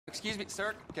Excuse me,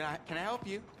 sir. Can I help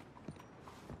you?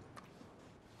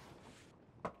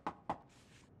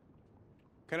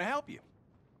 Can I help you?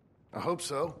 I hope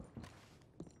so.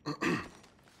 I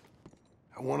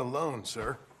want a loan,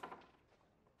 sir.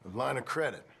 A line of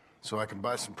credit, so I can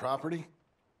buy some property.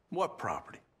 What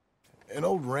property? An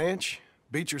old ranch,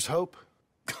 Beecher's Hope.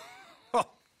 Oh,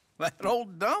 that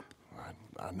old dump?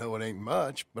 I know it ain't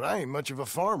much, but I ain't much of a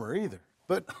farmer either.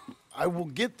 But I will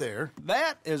get there.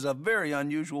 That is a very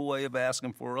unusual way of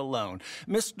asking for a loan.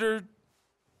 Mr.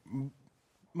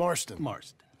 Marston.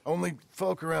 Marston. Only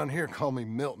folk around here call me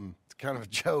Milton. It's kind of a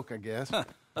joke, I guess.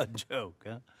 A joke,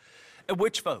 huh?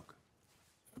 Which folk?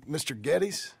 Mr.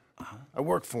 Geddes. I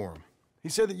work for him. He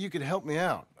said that you could help me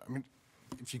out. I mean,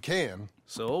 if you can.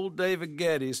 So old David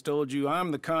Geddes told you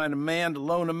I'm the kind of man to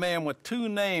loan a man with two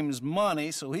names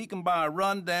money so he can buy a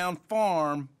rundown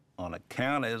farm on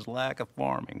account of his lack of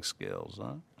farming skills,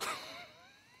 huh?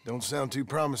 Don't sound too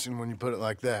promising when you put it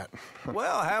like that.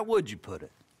 Well, how would you put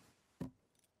it?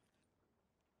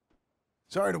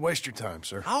 Sorry to waste your time,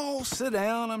 sir. Oh, sit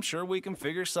down. I'm sure we can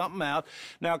figure something out.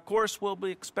 Now, of course, we'll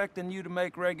be expecting you to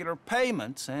make regular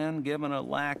payments, and given a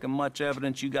lack of much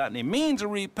evidence you got any means of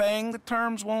repaying, the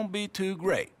terms won't be too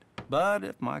great. But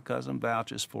if my cousin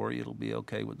vouches for you, it'll be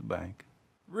okay with the bank.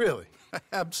 Really?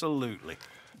 Absolutely.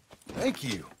 Thank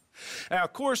you. Now,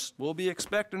 of course, we'll be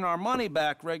expecting our money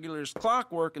back regular as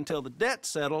clockwork until the debt's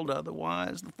settled.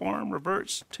 Otherwise, the farm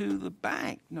reverts to the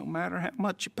bank, no matter how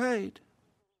much you paid.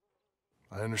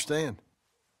 I understand.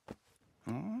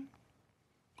 All right.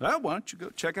 Well, why don't you go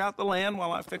check out the land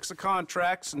while I fix the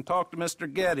contracts and talk to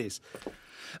Mr. Geddes.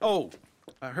 Oh,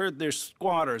 I heard there's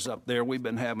squatters up there. We've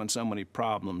been having so many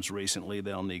problems recently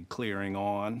they'll need clearing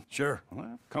on. Sure.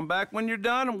 Well, come back when you're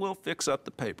done and we'll fix up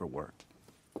the paperwork.